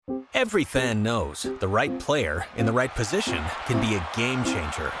Every fan knows the right player in the right position can be a game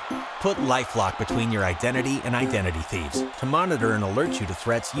changer. Put LifeLock between your identity and identity thieves to monitor and alert you to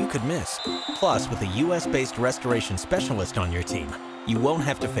threats you could miss. Plus, with a U.S.-based restoration specialist on your team, you won't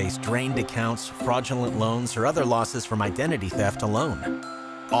have to face drained accounts, fraudulent loans, or other losses from identity theft alone.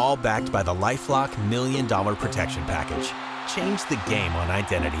 All backed by the LifeLock $1 Million Protection Package. Change the game on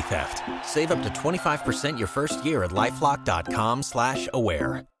identity theft. Save up to 25% your first year at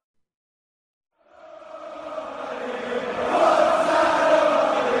LifeLock.com/aware.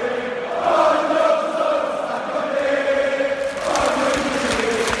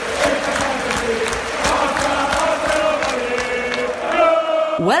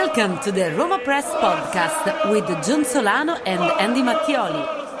 Welcome to the Roma Press Podcast with John Solano and Andy Macchioli.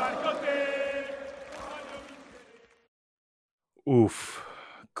 Oof.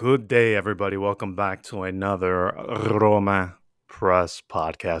 Good day, everybody. Welcome back to another Roma Press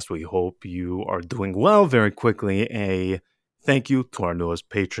Podcast. We hope you are doing well. Very quickly, a thank you to our newest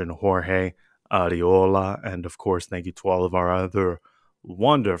patron, Jorge Ariola. And of course, thank you to all of our other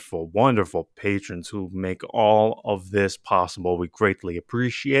wonderful patrons who make all of this possible. We greatly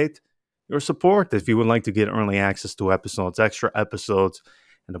appreciate your support. If you would like to get early access to episodes, extra episodes,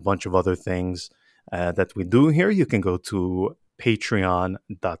 and a bunch of other things that we do here, you can go to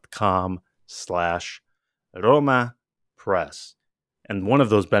patreon.com/Roma Press. And one of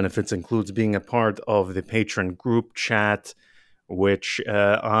those benefits includes being a part of the patron group chat, which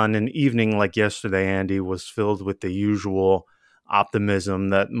on an evening like yesterday, Andy, was filled with the usual optimism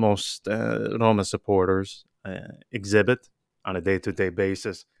that most Roma supporters exhibit on a day-to-day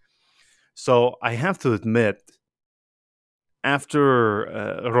basis. So I have to admit,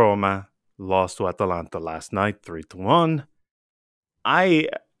 after Roma lost to Atalanta last night, 3-1, I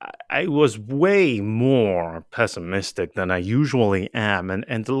was way more pessimistic than I usually am,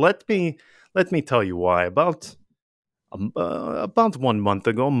 and let me tell you why. About 1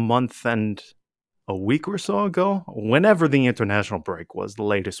 month and a week or so ago, whenever the international break was, the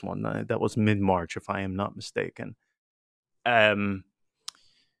latest one, that was mid-March, if I am not mistaken. Like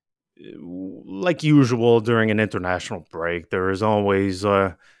usual, during an international break, there always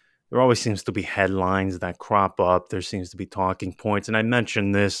seems to be headlines that crop up. There seems to be talking points, and I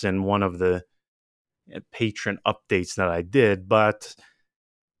mentioned this in one of the patron updates that I did. But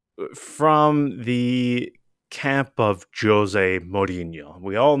from the camp of Jose Mourinho,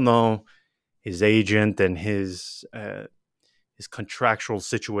 we all know his agent and his contractual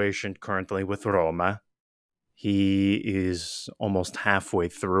situation currently with Roma. He is almost halfway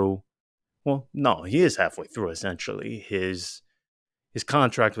through. Well, no, he is halfway through, essentially. His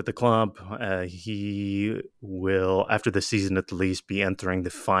contract with the club, he will, after the season at least, be entering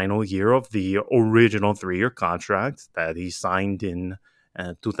the final year of the original 3-year contract that he signed in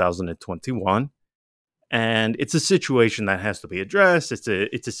 2021. And it's a situation that has to be addressed. It's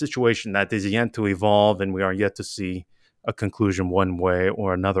a situation that is yet to evolve, and we are yet to see a conclusion one way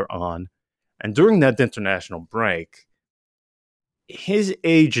or another on. And during that international break, his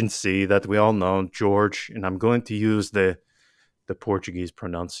agency that we all know, George, and I'm going to use the Portuguese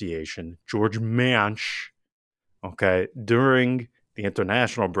pronunciation, George Mendes, okay, during the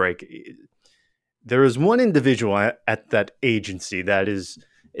international break, there is one individual at that agency that is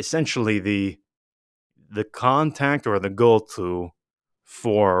essentially the contact or the go-to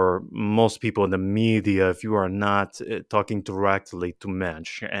for most people in the media if you are not talking directly to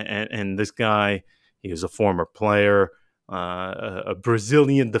Mensch. And this guy, he is a former player, a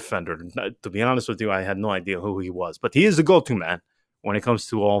Brazilian defender. To be honest with you, I had no idea who he was, but he is a go-to man when it comes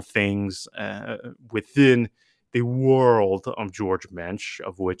to all things within the world of George Mensch,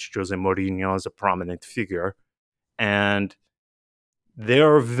 of which Jose Mourinho is a prominent figure. And they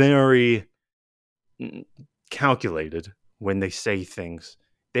are very calculated when they say things.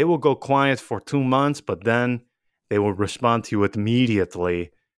 They will go quiet for 2 months, but then they will respond to you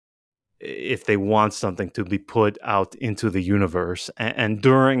immediately if they want something to be put out into the universe. And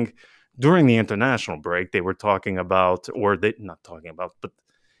during the international break, they were talking about, but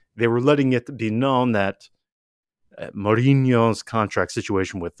they were letting it be known that Mourinho's contract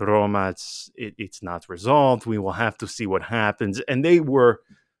situation with Roma, it's not resolved. We will have to see what happens. And they were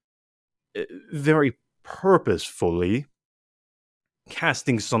very purposefully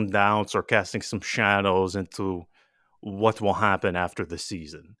casting some doubts or casting some shadows into what will happen after the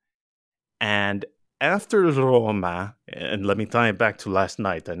season. And after Roma, and let me tie it back to last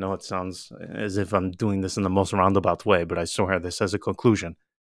night. I know it sounds as if I'm doing this in the most roundabout way, but I swear this as a conclusion.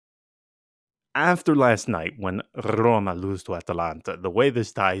 After last night, when Roma lose to Atalanta, the way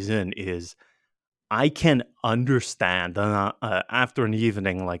this ties in is I can understand after an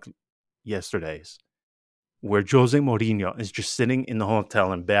evening like yesterday's, where Jose Mourinho is just sitting in the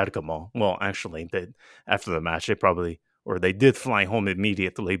hotel in Bergamo. Well, actually, after the match, they did fly home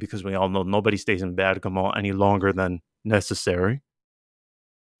immediately because we all know nobody stays in Bergamo any longer than necessary.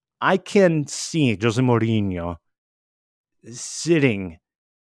 I can see Jose Mourinho sitting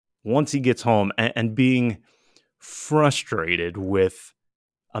once he gets home and being frustrated with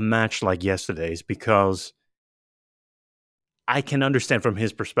a match like yesterday's, because I can understand from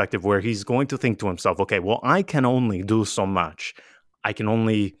his perspective where he's going to think to himself, okay, well, I can only do so much. I can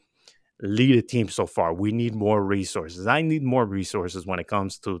only lead a team so far. We need more resources. I need more resources when it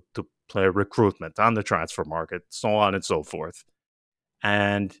comes to player recruitment on the transfer market, so on and so forth.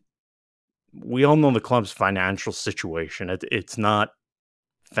 And we all know the club's financial situation. It's not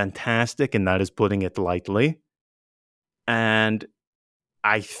fantastic, and that is putting it lightly. And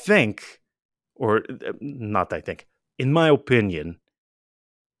I think, or not I think, in my opinion,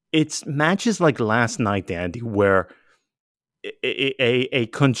 it's matches like last night, Andy, where a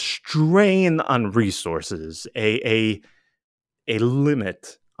constraint on resources, a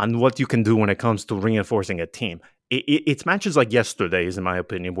limit on what you can do when it comes to reinforcing a team. It's matches like yesterday's, in my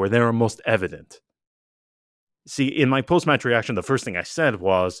opinion, where they're most evident. See, in my post-match reaction, the first thing I said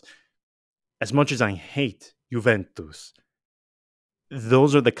was, as much as I hate Juventus,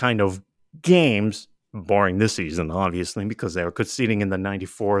 those are the kind of games, barring this season, obviously, because they are conceding in the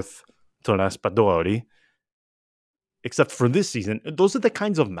 94th to Raspadori. Except for this season, those are the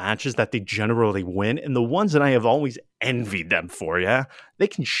kinds of matches that they generally win, and the ones that I have always envied them for, yeah? They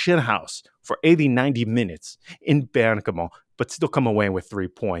can shithouse for 80, 90 minutes in Bergamo, but still come away with 3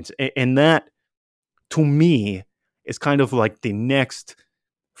 points. And that, to me, is kind of like the next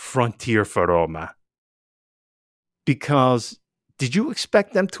frontier for Roma. Because did you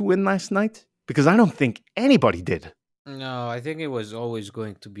expect them to win last night? Because I don't think anybody did. No, I think it was always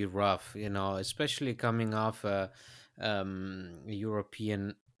going to be rough, especially coming off a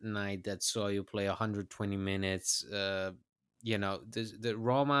European night that saw you play 120 minutes. The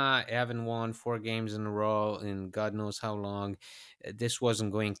Roma haven't won 4 games in a row in God knows how long. This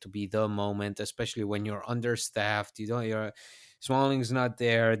wasn't going to be the moment, especially when you're understaffed. Your Smalling's not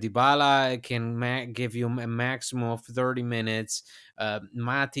there. Dybala can give you a maximum of 30 minutes.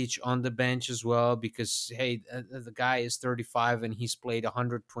 Matic on the bench as well, because hey, the guy is 35 and he's played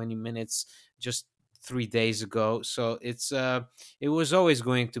 120 minutes just 3 days ago. So it was always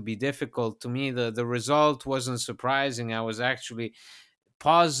going to be difficult. To me, the result wasn't surprising. I was actually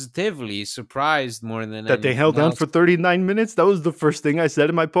positively surprised more than That they anything held on else. for 39 minutes? That was the first thing I said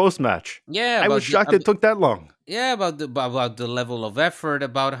in my post-match. Yeah, I was about shocked it took that long. about the level of effort,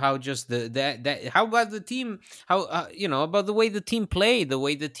 about how just that how about the team, how about the way the team played, the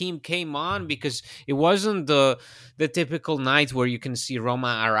way the team came on, because it wasn't the typical night where you can see Roma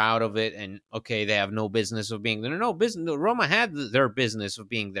are out of it and okay, they have no business of being there. No business. Roma had their business of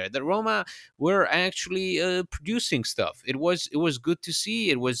being there. The Roma were actually producing stuff. It was good to see.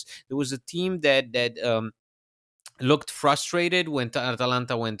 There was a team that looked frustrated when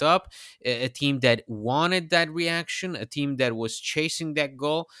Atalanta went up, a team that wanted that reaction, a team that was chasing that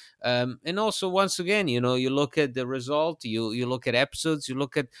goal. And also, once again, you look at the result, you look at episodes, you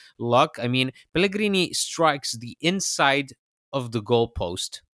look at luck. I mean, Pellegrini strikes the inside of the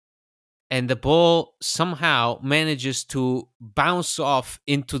goalpost, and the ball somehow manages to bounce off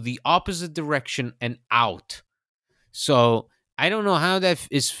into the opposite direction and out. So I don't know how that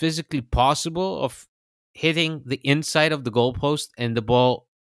is physically possible of hitting the inside of the goalpost and the ball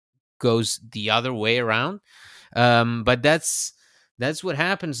goes the other way around. But that's what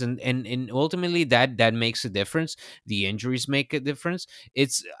happens, and ultimately that makes a difference. The injuries make a difference.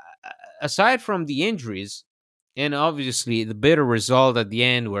 It's aside from the injuries, and obviously the bitter result at the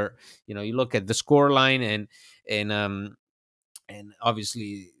end, where you look at the score line and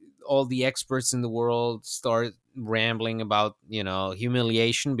obviously all the experts in the world start rambling about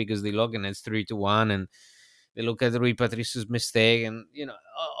humiliation, because they look and it's 3-1, and they look at Rui Patricia's mistake, and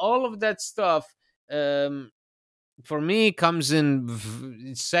all of that stuff. For me, comes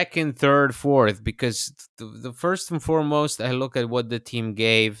in second, third, fourth, because the first and foremost, I look at what the team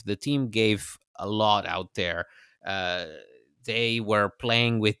gave. The team gave a lot out there. Uh, they were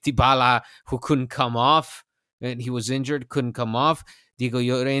playing with Dybala, who couldn't come off, and he was injured, couldn't come off. Diego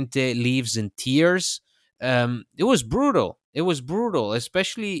Llorente leaves in tears. It was brutal. It was brutal,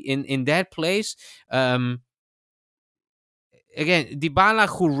 especially in that place. Again, Dybala,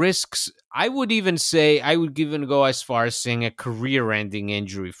 who risks, I would even go as far as saying a career-ending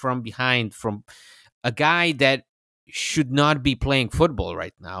injury from behind, from a guy that should not be playing football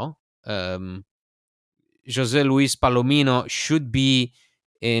right now. Jose Luis Palomino should be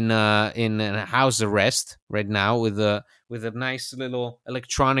in a house arrest right now with a nice little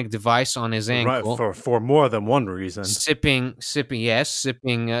electronic device on his Right, ankle, for more than one reason. sipping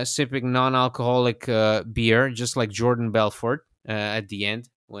non-alcoholic beer, just like Jordan Belfort at the end.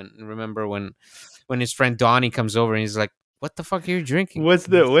 When his friend Donnie comes over and he's like, "What the fuck are you drinking? What is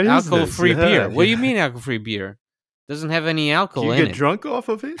this? Alcohol-free Yeah, beer. What do you yeah. mean alcohol-free beer? Doesn't have any Do alcohol you in get it." drunk off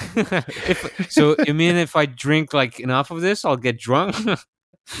of it? If so, you mean if I drink like enough of this, I'll get drunk?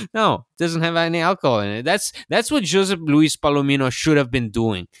 No, it doesn't have any alcohol in it. That's what Josep Luis Palomino should have been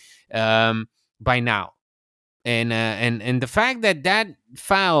doing by now. And the fact that that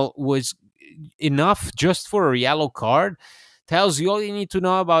foul was enough just for a yellow card tells you all you need to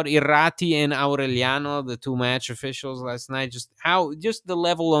know about Irrati and Aureliano, the two match officials last night. Just the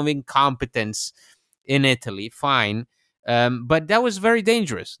level of incompetence in Italy. Fine. But that was very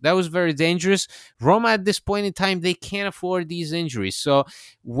dangerous. That was very dangerous. Roma at this point in time, they can't afford these injuries. So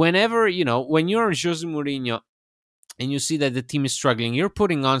whenever, when you're Jose Mourinho and you see that the team is struggling, you're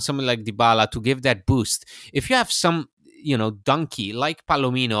putting on someone like Dybala to give that boost. If you have some, donkey like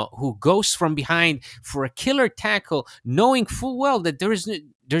Palomino who goes from behind for a killer tackle, knowing full well that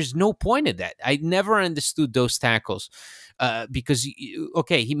there's no point in that. I never understood those tackles because,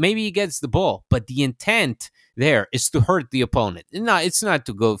 okay, maybe he gets the ball, but the intent there is to hurt the opponent. No, it's not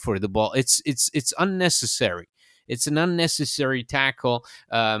to go for the ball. It's unnecessary. It's an unnecessary tackle.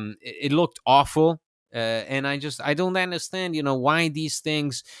 It looked awful. And I don't understand, why these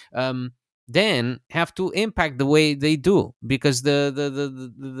things then have to impact the way they do, because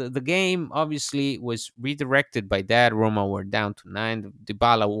the game obviously was redirected by that. Roma were down to 9.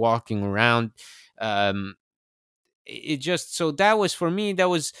 Dybala walking around. It just, so that was, for me, that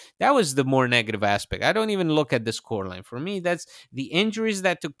was the more negative aspect. I don't even look at the scoreline. For me, that's the injuries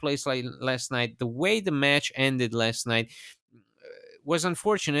that took place last night, the way the match ended last night was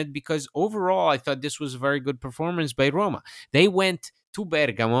unfortunate, because overall I thought this was a very good performance by Roma. They went to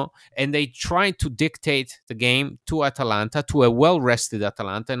Bergamo and they tried to dictate the game to Atalanta, to a well-rested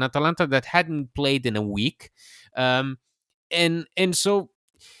Atalanta, an Atalanta that hadn't played in a week. And so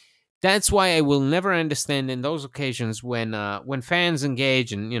that's why I will never understand in those occasions when fans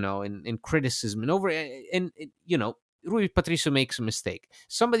engage in criticism and Rui Patricio makes a mistake,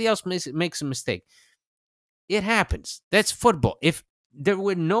 somebody else makes a mistake. It happens. That's football. If there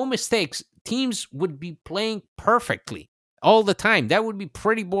were no mistakes, teams would be playing perfectly all the time. That would be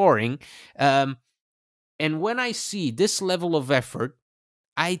pretty boring. And when I see this level of effort,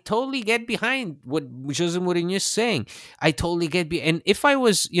 I totally get behind what Jose Mourinho is saying. I totally get behind. And if I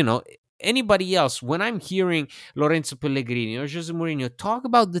was, anybody else, when I'm hearing Lorenzo Pellegrini or Jose Mourinho talk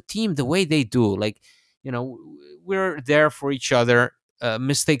about the team the way they do, like, we're there for each other.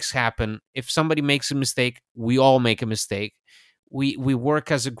 Mistakes happen. If somebody makes a mistake, we all make a mistake. We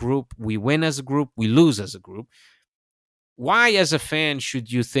work as a group. We win as a group. We lose as a group. Why, as a fan, should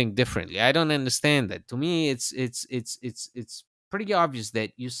you think differently? I don't understand that. To me, it's pretty obvious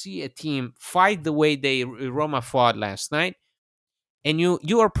that you see a team fight the way Roma fought last night, and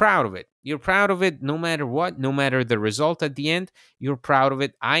you are proud of it. You're proud of it no matter what, no matter the result at the end. You're proud of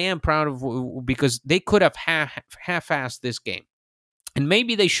it. I am proud of, because they could have half-assed this game. And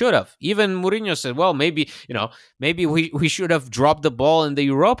maybe they should have. Even Mourinho said, well, maybe we should have dropped the ball in the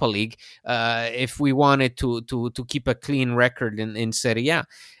Europa League if we wanted to keep a clean record in Serie A.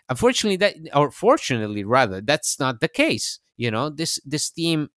 Fortunately, rather, that's not the case. This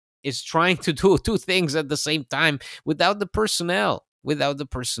team is trying to do two things at the same time without the personnel.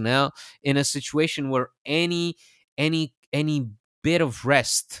 In a situation where any bit of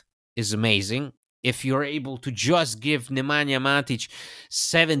rest is amazing. If you're able to just give Nemanja Matic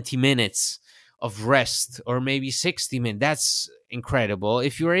 70 minutes of rest, or maybe 60 minutes, that's incredible.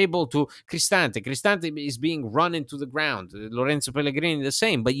 If you're able to, Cristante is being run into the ground. Lorenzo Pellegrini the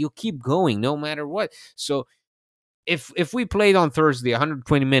same, but you keep going no matter what. So if we played on Thursday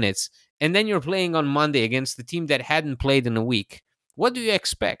 120 minutes, and then you're playing on Monday against the team that hadn't played in a week, what do you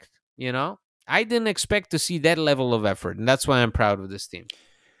expect? I didn't expect to see that level of effort, and that's why I'm proud of this team.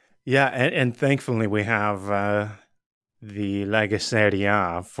 Yeah, and thankfully we have the Lega Serie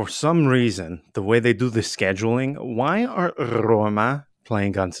A. For some reason, the way they do the scheduling, why are Roma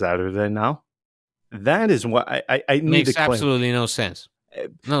playing on Saturday now? That is what I need Makes to claim. Absolutely no sense.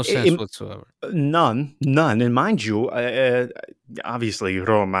 No sense whatsoever. None. And mind you, obviously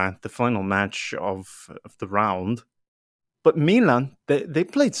Roma, the final match of the round. But Milan, they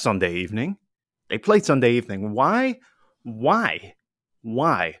played Sunday evening. Why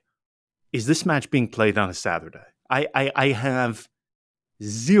is this match being played on a Saturday? I have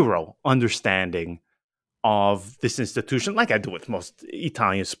zero understanding of this institution, like I do with most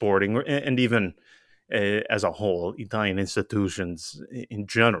Italian sporting and even as a whole, Italian institutions in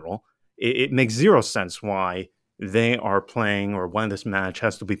general. It makes zero sense why they are playing or when this match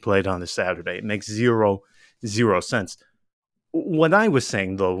has to be played on a Saturday. It makes zero sense. What I was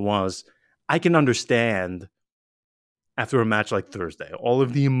saying, though, was I can understand after a match like Thursday, all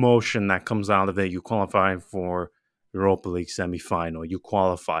of the emotion that comes out of it. You qualify for Europa League semifinal, you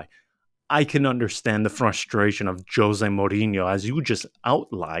qualify. I can understand the frustration of Jose Mourinho, as you just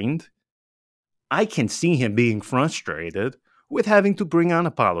outlined. I can see him being frustrated with having to bring on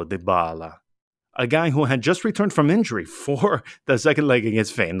Paulo Dybala, a guy who had just returned from injury for the second leg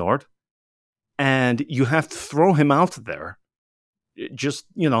against Feyenoord, and you have to throw him out there just,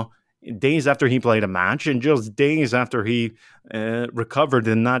 days after he played a match and just days after he recovered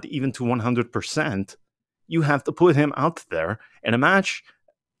and not even to 100%. You have to put him out there in a match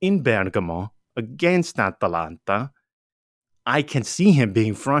in Bergamo against Atalanta. I can see him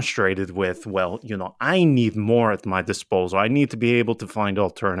being frustrated with, I need more at my disposal. I need to be able to find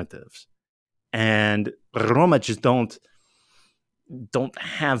alternatives. And Roma just don't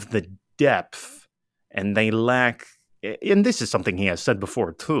have the depth, and they lack, and this is something he has said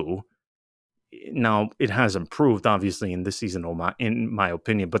before too. Now, it has improved, obviously, in this season, in my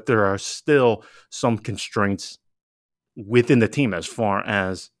opinion, but there are still some constraints within the team as far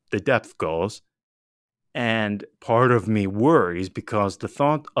as the depth goes. And part of me worries because the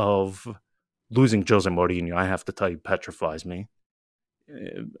thought of losing Jose Mourinho, I have to tell you, petrifies me.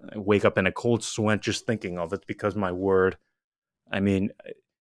 I wake up in a cold sweat just thinking of it because, my word, I mean,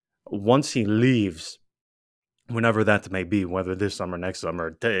 once he leaves, whenever that may be, whether this summer, next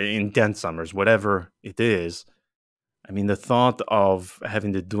summer, in 10 summers, whatever it is, I mean, the thought of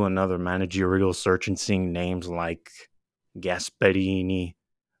having to do another managerial search and seeing names like Gasperini,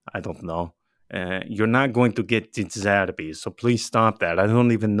 I don't know. You're not going to get Zerbi, so please stop that. I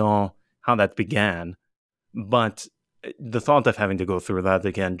don't even know how that began. But the thought of having to go through that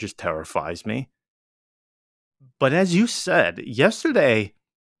again just terrifies me. But as you said, yesterday,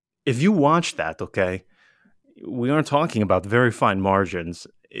 if you watch that, okay, we aren't talking about very fine margins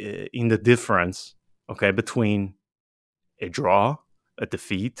in the difference, okay, between a draw, a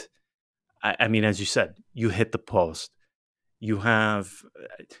defeat. I mean, as you said, you hit the post. You have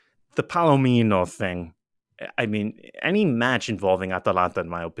the Palomino thing. I mean, any match involving Atalanta, in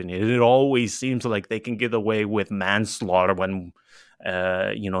my opinion, it always seems like they can get away with manslaughter when,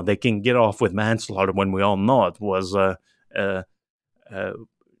 they can get off with manslaughter when we all know it was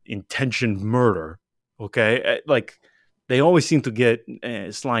intentioned murder. Okay, like they always seem to get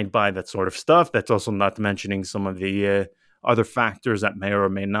slide by that sort of stuff. That's also not mentioning some of the other factors that may or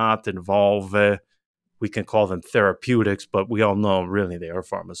may not involve. We can call them therapeutics, but we all know really they are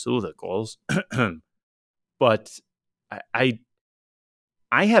pharmaceuticals. But I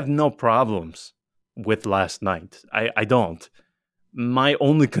have no problems with last night. I don't. My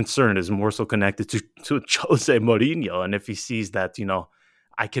only concern is more so connected to Jose Mourinho, and if he sees that,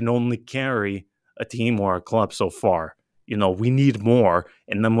 I can only carry a team or a club so far. We need more.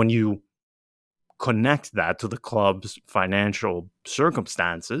 And then when you connect that to the club's financial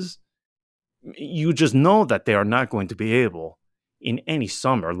circumstances, you just know that they are not going to be able in any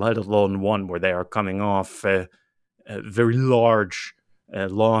summer, let alone one where they are coming off very large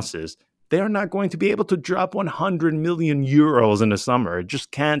losses. They are not going to be able to drop 100 million euros in the summer. It just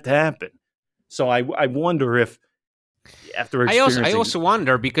can't happen. So I wonder if after experiencing... I also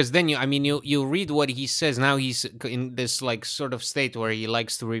wonder, because then you read what he says. Now he's in this like sort of state where he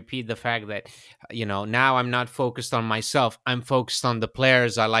likes to repeat the fact that now I'm not focused on myself. I'm focused on the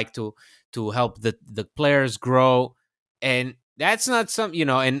players. I like to help the players grow, and that's not some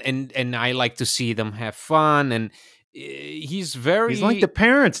and I like to see them have fun. And he's like the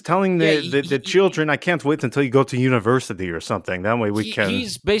parents telling the children, I can't wait until you go to university or something. That way we can...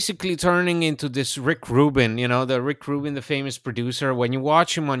 He's basically turning into this Rick Rubin, the Rick Rubin, the famous producer. When you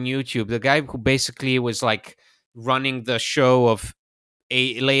watch him on YouTube, the guy who basically was like running the show of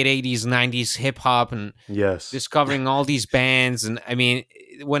late 80s, 90s hip hop and discovering all these bands. And I mean,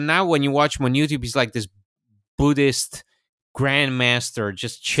 when you watch him on YouTube, he's like this Buddhist grandmaster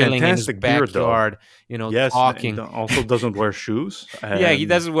just chilling Fantastic in his backyard, talking. Also doesn't wear shoes. Yeah, he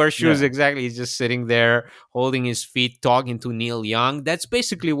doesn't wear shoes. Exactly. He's just sitting there holding his feet, talking to Neil Young. That's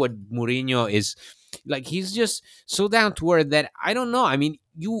basically what Mourinho is like. He's just so down to earth that I don't know. I mean,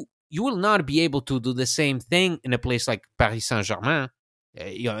 you will not be able to do the same thing in a place like Paris Saint-Germain.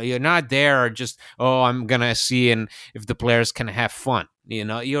 You're not there just, I'm gonna see and if the players can have fun.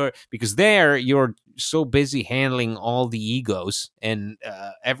 Because there you're so busy handling all the egos, and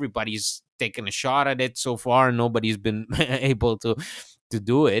everybody's taken a shot at it so far. Nobody's been able to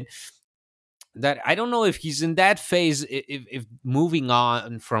do it. That I don't know if he's in that phase. If moving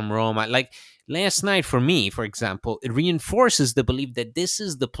on from Roma, like last night for me, for example, it reinforces the belief that this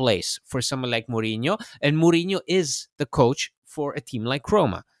is the place for someone like Mourinho, and Mourinho is the coach for a team like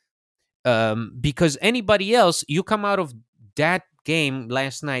Roma. Because anybody else, you come out of that game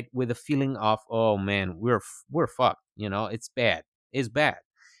last night with a feeling of, oh man, we're fucked. It's bad. It's bad.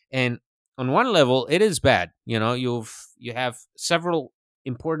 And on one level, it is bad. You have several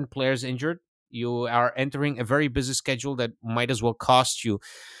important players injured. You are entering a very busy schedule that might as well cost you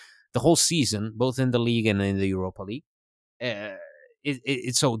the whole season, both in the league and in the Europa League. Uh,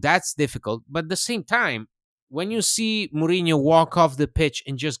 so that's difficult. But at the same time, when you see Mourinho walk off the pitch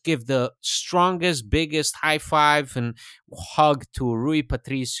and just give the strongest, biggest high five and hug to Rui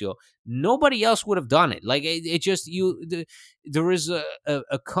Patricio, nobody else would have done it. Like it just there is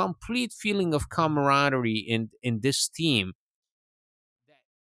a complete feeling of camaraderie in this team.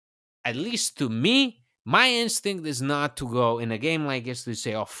 At least to me, my instinct is not to go in a game like this to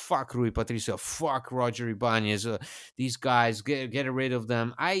say, "Oh fuck, Rui Patricio, fuck Roger Ibanez, these guys, get rid of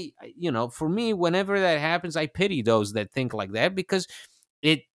them." For me, whenever that happens, I pity those that think like that, because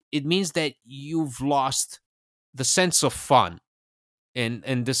it means that you've lost the sense of fun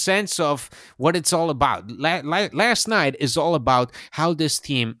and the sense of what it's all about. Last night is all about how this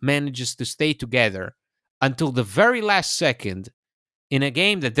team manages to stay together until the very last second in a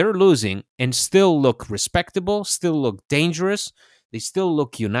game that they're losing and still look respectable, still look dangerous. They still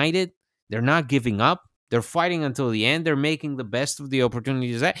look united. They're not giving up. They're fighting until the end. They're making the best of the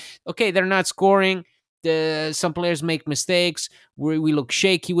opportunities. Okay, they're not scoring. Some players make mistakes. We look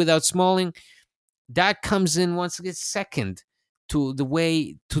shaky without Smalling. That comes in once it gets second to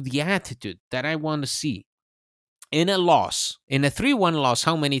the attitude that I want to see. In a 3-1 loss,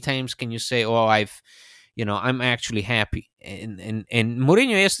 how many times can you say, "Oh, I'm actually happy"? And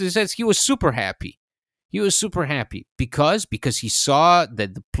Mourinho yesterday says he was super happy. He was super happy because he saw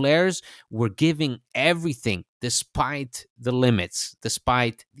that the players were giving everything despite the limits,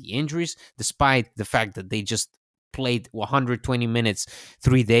 despite the injuries, despite the fact that they just played 120 minutes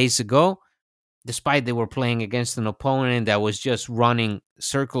 3 days ago, despite they were playing against an opponent that was just running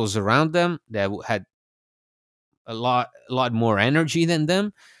circles around them, that had a lot more energy than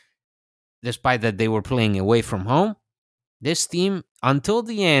them, despite that they were playing away from home. This team, until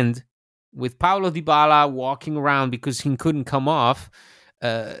the end, with Paulo Dybala walking around because he couldn't come off,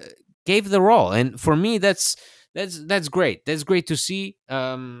 gave the role. And for me, that's great. That's great to see.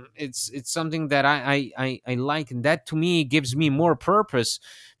 It's something that I like, and that to me gives me more purpose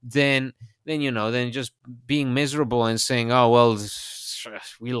than just being miserable and saying, "Oh well,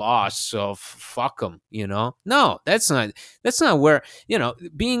 we lost, so fuck them." No, that's not where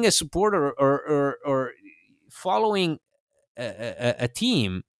being a supporter or following a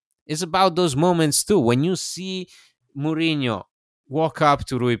team is about those moments too. When you see Mourinho walk up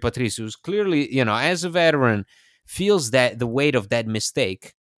to Rui Patricio, who's clearly, as a veteran, feels that the weight of that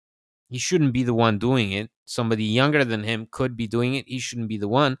mistake. He shouldn't be the one doing it. Somebody younger than him could be doing it. He shouldn't be the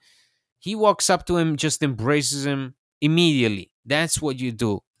one. He walks up to him, just embraces him immediately. That's what you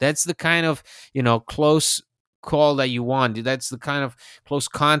do. That's the kind of, close call that you want. That's the kind of close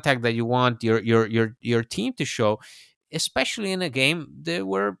contact that you want your team to show, especially in a game that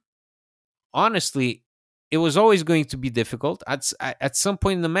were, honestly, it was always going to be difficult. At some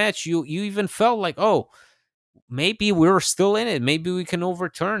point in the match, you even felt like, oh, maybe we're still in it. Maybe we can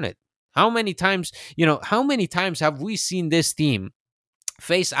overturn it. How many times have we seen this team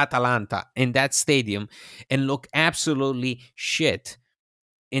face Atalanta in that stadium and look absolutely shit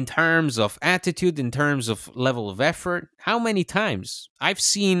in terms of attitude, in terms of level of effort? How many times? I've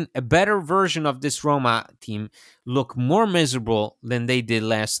seen a better version of this Roma team look more miserable than they did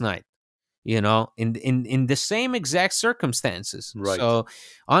last night, in the same exact circumstances. Right. So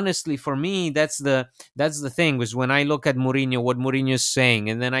honestly, for me, that's the thing, was when I look at Mourinho, what Mourinho is saying,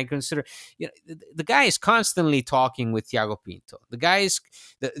 and then I consider, the guy is constantly talking with Thiago Pinto. The guy is,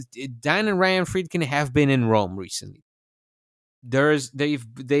 Dan and Ryan Friedkin have been in Rome recently. They've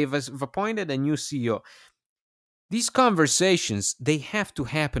appointed a new CEO. These conversations, they have to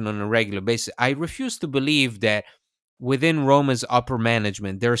happen on a regular basis. I refuse to believe that within Roma's upper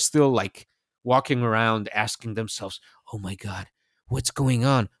management, they're still like walking around asking themselves, "Oh my God, what's going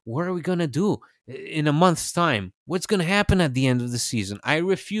on? What are we going to do in a month's time? What's going to happen at the end of the season?" I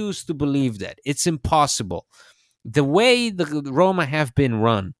refuse to believe that. It's impossible. The way the Roma have been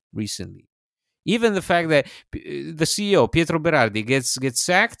run recently, even the fact that the CEO, Pietro Berardi, gets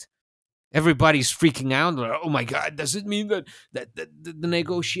sacked, Everybody's freaking out. Like, oh my God, does it mean that the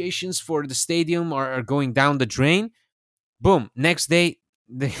negotiations for the stadium are going down the drain? Boom. Next day,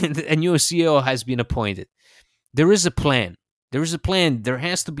 a new CEO has been appointed. There is a plan. There is a plan. There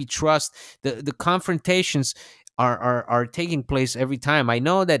has to be trust. The confrontations are taking place every time. I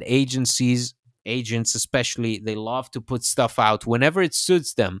know that agents especially, they love to put stuff out whenever it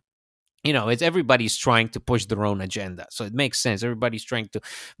suits them. It's everybody's trying to push their own agenda, so it makes sense. Everybody's trying to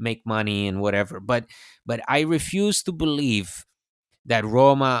make money and whatever. But I refuse to believe that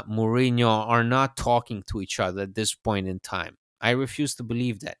Roma, Mourinho are not talking to each other at this point in time. I refuse to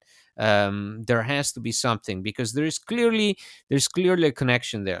believe that. There has to be something, because there's clearly a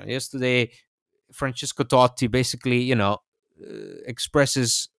connection there. Yesterday, Francesco Totti basically,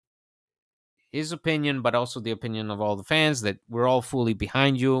 expresses his opinion, but also the opinion of all the fans, that we're all fully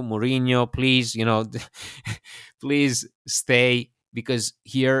behind you, Mourinho. Please, please stay, because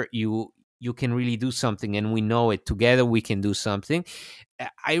here you can really do something, and we know it. Together, we can do something.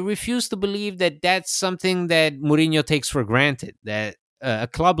 I refuse to believe that that's something that Mourinho takes for granted. That a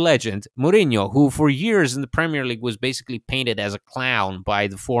club legend, Mourinho, who for years in the Premier League was basically painted as a clown by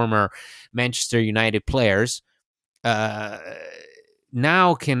the former Manchester United players,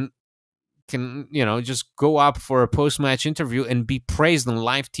 now can just go up for a post-match interview and be praised on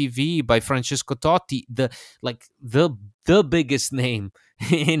live TV by Francesco Totti, the biggest name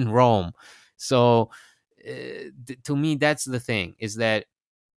in Rome. So to me, that's the thing, is that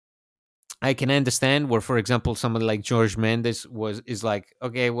I can understand where, for example, someone like George Mendes is like,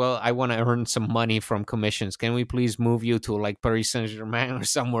 okay, well, I want to earn some money from commissions. Can we please move you to like Paris Saint-Germain or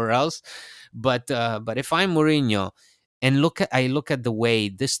somewhere else? But if I'm Mourinho, and I look at the way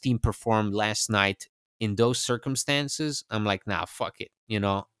this team performed last night in those circumstances, I'm like, nah, fuck it.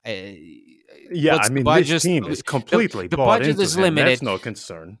 Yeah, What's I the mean, this budget? team is completely The bought budget into is him. limited. That's no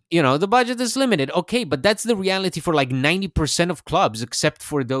concern. The budget is limited. Okay, but that's the reality for like 90% of clubs, except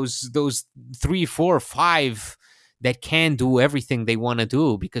for those 3, 4, 5 that can do everything they want to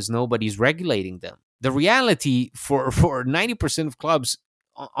do because nobody's regulating them. The reality for 90% of clubs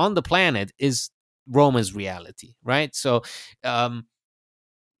on the planet is Roma's reality, right? So,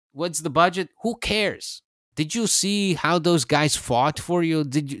 what's the budget? Who cares? Did you see how those guys fought for you?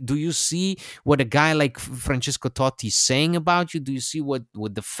 Do you see what a guy like Francesco Totti is saying about you? Do you see what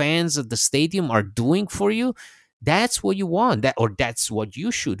the fans at the stadium are doing for you? That's what you want, that's what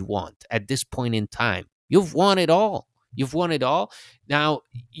you should want at this point in time. You've won it all. You've won it all. Now,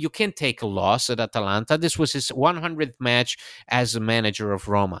 you can take a loss at Atalanta. This was his 100th match as a manager of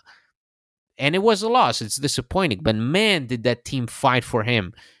Roma. And it was a loss. It's disappointing. But man, did that team fight for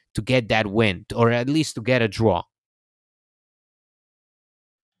him to get that win, or at least to get a draw.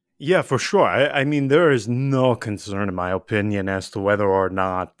 Yeah, for sure. I mean, there is no concern, in my opinion, as to whether or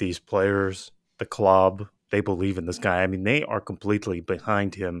not these players, the club, they believe in this guy. I mean, they are completely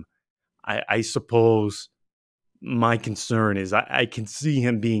behind him. I suppose my concern is I can see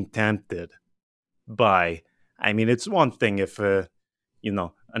him being tempted by. I mean, it's one thing if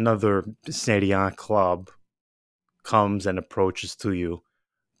another Serie A club comes and approaches to you,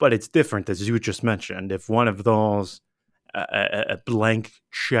 but it's different, as you just mentioned. If one of those blank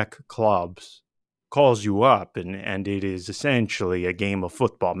check clubs calls you up and it is essentially a game of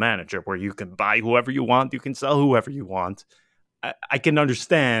Football Manager where you can buy whoever you want, you can sell whoever you want, I can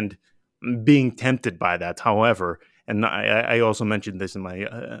understand being tempted by that. However, and I also mentioned this in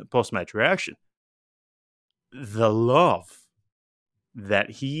my post-match reaction, the love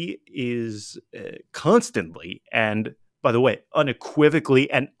that he is constantly, and by the way, unequivocally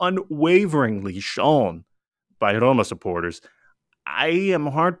and unwaveringly shown by Roma supporters, I am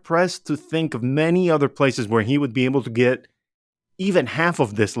hard-pressed to think of many other places where he would be able to get even half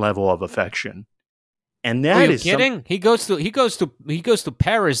of this level of affection. And that Are you is kidding? He goes to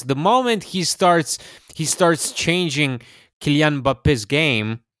Paris. The moment he starts changing Kylian Mbappe's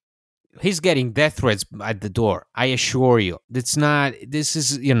game, he's getting death threats at the door. I assure you. This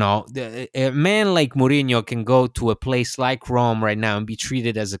is, a man like Mourinho can go to a place like Rome right now and be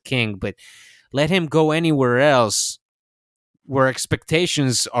treated as a king, but let him go anywhere else where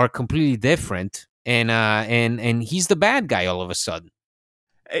expectations are completely different, and he's the bad guy all of a sudden.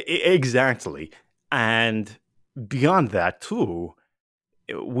 Exactly. And beyond that, too,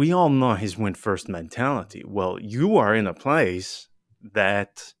 we all know his win first mentality. Well, you are in a place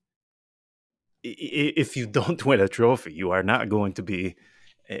that if you don't win a trophy, you are not going to be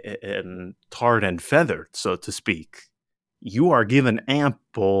tarred and feathered, so to speak. You are given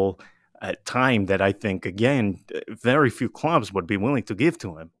ample time that I think, again, very few clubs would be willing to give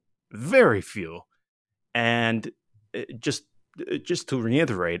to him. Very few. And just just to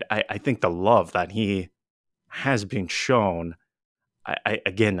reiterate, I think the love that he has been shown, I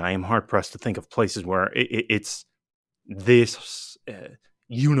am hard pressed to think of places where it's this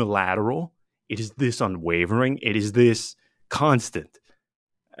unilateral, it is this unwavering, it is this constant.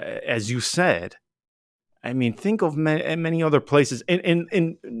 As you said, I mean, think of many other places,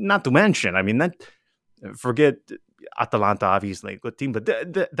 and not to mention, I mean, that forget Atalanta, obviously a good team, but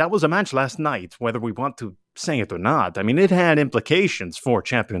that was a match last night, whether we want to say it or not. I mean, it had implications for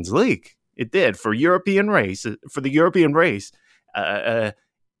Champions League. It did for European race, for the European race. It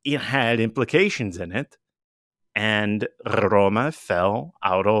had implications in it, and Roma fell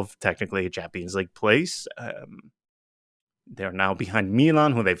out of technically a Champions League place. They're now behind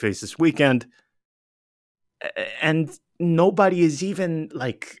Milan, who they face this weekend, and nobody is even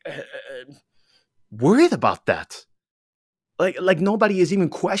worried about that. Like nobody is even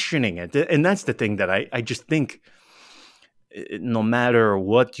questioning it, and that's the thing that I just think. No matter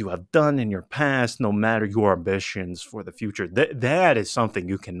what you have done in your past, no matter your ambitions for the future, that is something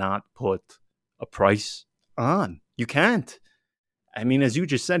you cannot put a price on. You can't. I mean, as you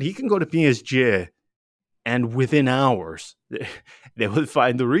just said, he can go to PSG, and within hours, they would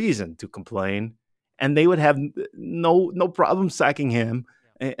find the reason to complain, and they would have no problem sacking him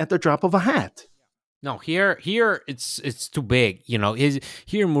at the drop of a hat. No, here it's too big. You know,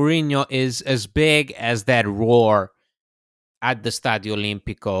 here Mourinho is as big as that roar at the Stadio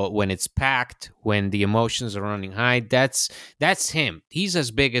Olimpico when it's packed, when the emotions are running high. That's him. He's as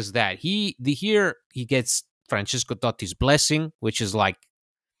big as that. Here he gets Francesco Totti's blessing, which is like,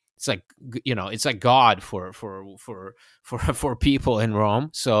 it's like, you know, it's like God for people in Rome.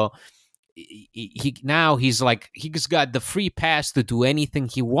 So he's like, he's got the free pass to do anything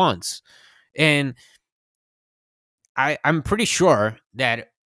he wants. And I'm pretty sure that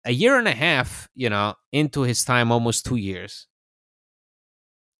a year and a half, you know, into his time, almost 2 years,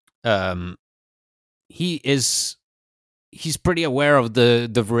 he's pretty aware of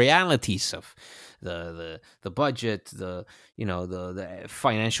the realities of the budget, the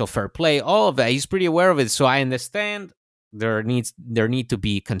financial fair play, all of that. He's pretty aware of it. So I understand there need to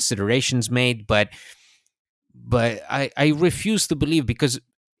be considerations made, but I refuse to believe, because,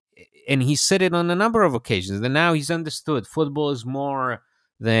 and he said it on a number of occasions, and now he's understood football is more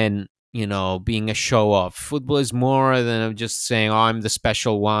than, you know, being a show off. Football is more than just saying, oh, I'm the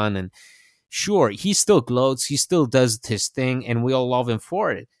special one. And sure, he still gloats, he still does his thing, and we all love him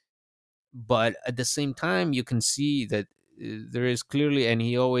for it. But at the same time, you can see that there is clearly, and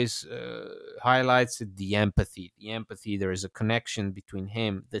he always highlights it, the empathy. There is a connection between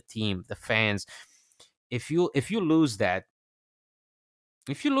him, the team, the fans. If you lose that,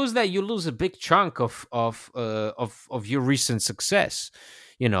 you lose a big chunk of your recent success.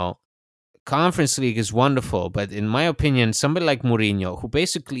 You know, Conference League is wonderful, but in my opinion, somebody like Mourinho, who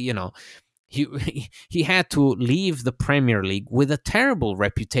basically, you know, he had to leave the Premier League with a terrible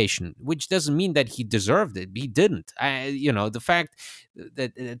reputation, which doesn't mean that he deserved it. He didn't. The fact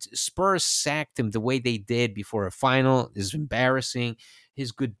that Spurs sacked him the way they did before a final is embarrassing.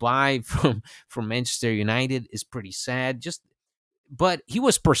 His goodbye from Manchester United is pretty sad. But he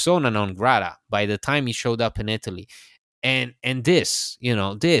was persona non grata by the time he showed up in Italy. And this,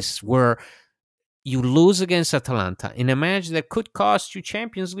 where you lose against Atalanta in a match that could cost you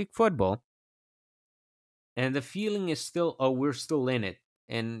Champions League football, and the feeling is still, oh, we're still in it.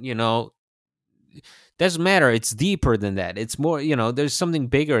 And, doesn't matter. It's deeper than that. It's more, there's something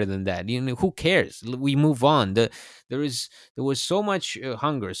bigger than that. Who cares? We move on. There was so much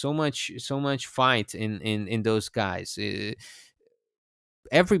hunger, so much fight in those guys.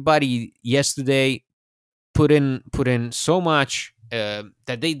 Everybody yesterday put in so much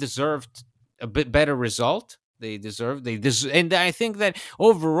that they deserved a bit better result. And I think that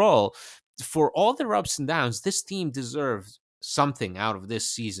overall, for all their ups and downs, this team deserved something out of this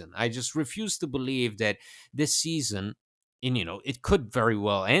season. I just refuse to believe that this season, and it could very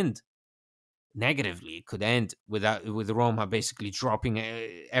well end negatively. It could end with Roma basically dropping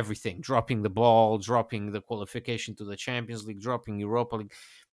everything, dropping the ball, dropping the qualification to the Champions League, dropping Europa League.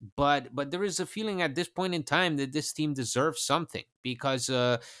 But there is a feeling at this point in time that this team deserves something, because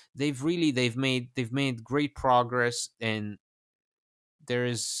they've made great progress, and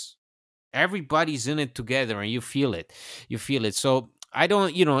everybody's in it together, and you feel it. So I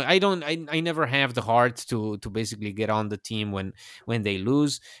never have the heart to basically get on the team when they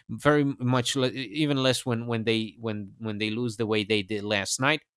lose. Very much, even less when they lose the way they did last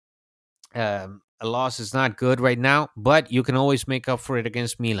night. A loss is not good right now, but you can always make up for it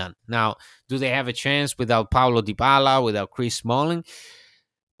against Milan. Now, do they have a chance without Paulo Dybala, without Chris Smalling?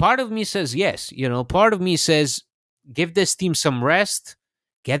 Part of me says yes. Part of me says give this team some rest,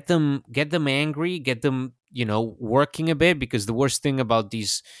 get them angry, get them, working a bit, because the worst thing about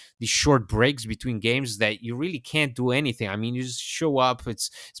these short breaks between games is that you really can't do anything. I mean, you just show up.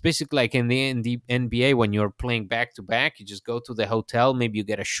 It's basically like in the NBA when you're playing back to back. You just go to the hotel, maybe you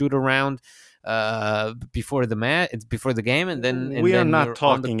get a shoot around before the game, and then We are not you're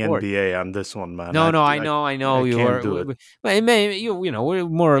on the talking court. NBA on this one, man. No, no, I I know you can't are. do it. But it may, we're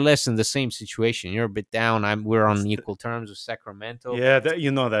more or less in the same situation. You're a bit down. We're on equal terms with Sacramento. Yeah,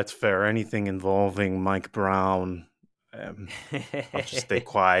 that's fair. Anything involving Mike Brown, I'll just stay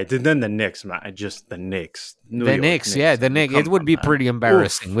quiet. And then the Knicks, man, just the Knicks, New The York Knicks, yeah, Knicks. I the mean, Knicks. It come would on, be man. pretty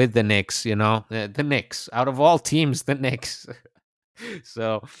embarrassing Oof. with the Knicks, the Knicks. Out of all teams, the Knicks.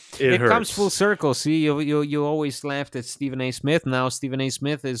 So It it comes full hurts. circle. See, you always laughed at Stephen A. Smith. Now Stephen A.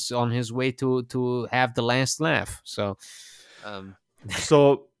 Smith is on his way to have the last laugh. So, um,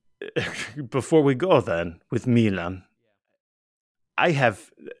 So before we go, then with Milan, I have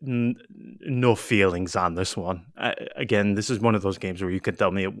no feelings on this one. Again, this is one of those games where you can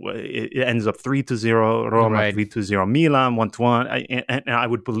tell me it ends up 3-0 Roma, right, 3-0 Milan, 1-1, and I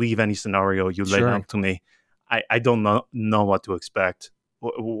would believe any scenario you laid sure. out to me. I don't know what to expect.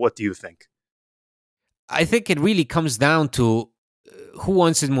 What do you think? I think it really comes down to who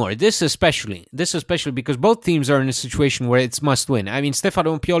wants it more. This especially because both teams are in a situation where it's must win. I mean,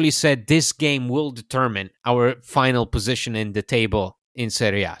 Stefano Pioli said this game will determine our final position in the table in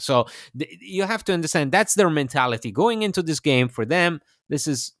Serie A. So you have to understand that's their mentality going into this game. For them, this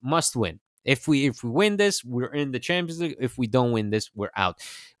is must win. If we win this, we're in the Champions League. If we don't win this, we're out.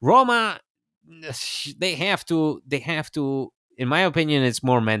 Roma, they have to, in my opinion, it's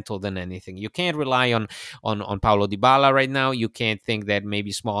more mental than anything. You can't rely on Paulo Dybala right now. You can't think that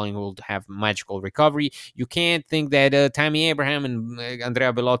maybe Smalling will have magical recovery. You can't think that Tammy Abraham and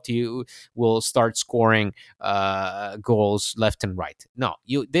Andrea Bellotti will start scoring goals left and right. No,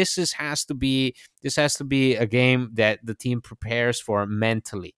 this has to be a game that the team prepares for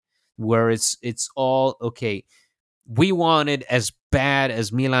mentally, where it's all okay. We want it as bad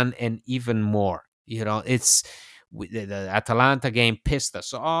as Milan and even more. The Atalanta game pissed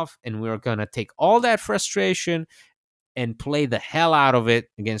us off, and we are going to take all that frustration and play the hell out of it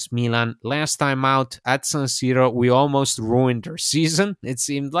against Milan. Last time out at San Siro, we almost ruined their season. It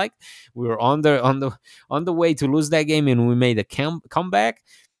seemed like we were on the way to lose that game, and we made a comeback.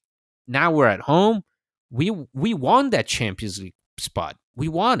 Now we're at home. We won that Champions League spot. We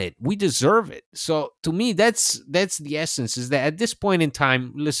want it. We deserve it. So to me, that's the essence. Is that at this point in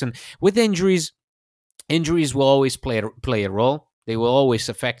time, listen, with injuries will always play a role. They will always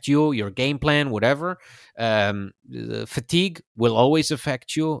affect you, your game plan, whatever. The fatigue will always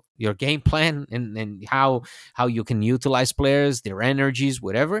affect you, your game plan, and how you can utilize players, their energies,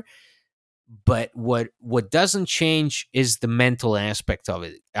 whatever. But what doesn't change is the mental aspect of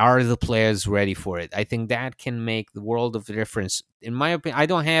it. Are the players ready for it? I think that can make the world of difference. In my opinion, I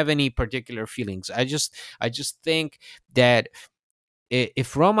don't have any particular feelings. I just think that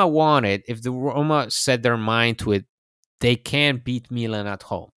if Roma want it, if the Roma set their mind to it, they can beat Milan at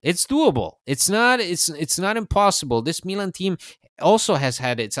home. It's doable. It's not impossible. This Milan team also has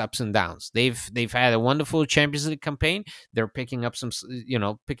had its ups and downs. They've had a wonderful Champions League campaign. They're picking up some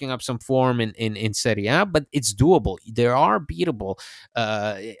form in Serie A, but it's doable. They are beatable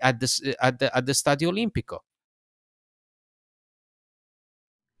at the Stadio Olimpico.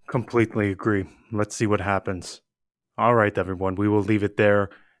 Completely agree. Let's see what happens. All right, everyone. We will leave it there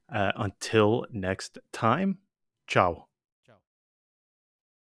until next time. Ciao.